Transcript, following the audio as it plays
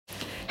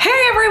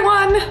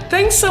everyone!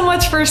 Thanks so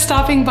much for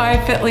stopping by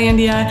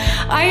Fitlandia.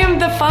 I am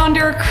the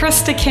founder,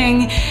 Krista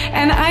King,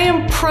 and I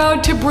am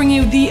proud to bring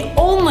you the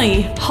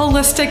only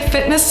holistic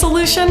fitness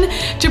solution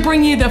to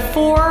bring you the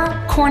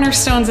 4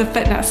 cornerstones of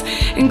fitness,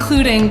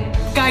 including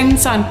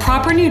guidance on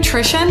proper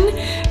nutrition,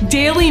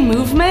 daily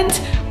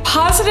movement,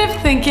 positive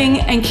thinking,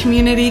 and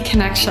community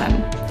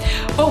connection.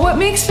 But what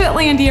makes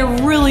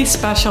Fitlandia really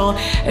special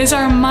is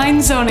our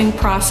mind zoning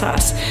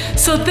process.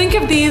 So think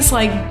of these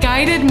like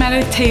guided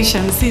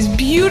meditations, these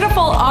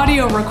beautiful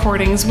audio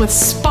recordings with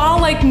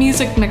spa-like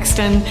music mixed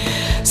in,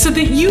 so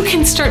that you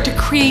can start to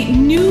create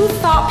new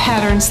thought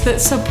patterns that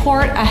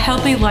support a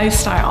healthy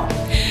lifestyle.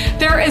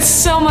 There is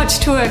so much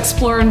to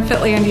explore in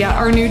Fitlandia.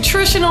 Our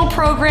nutritional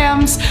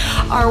programs,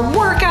 our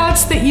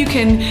workouts that you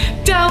can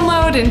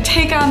download and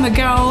take on the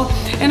go,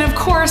 and of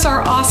course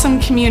our awesome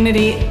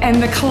community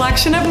and the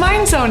collection of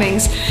mind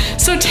zonings.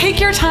 So take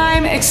your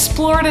time,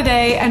 explore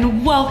today,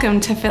 and welcome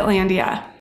to Fitlandia.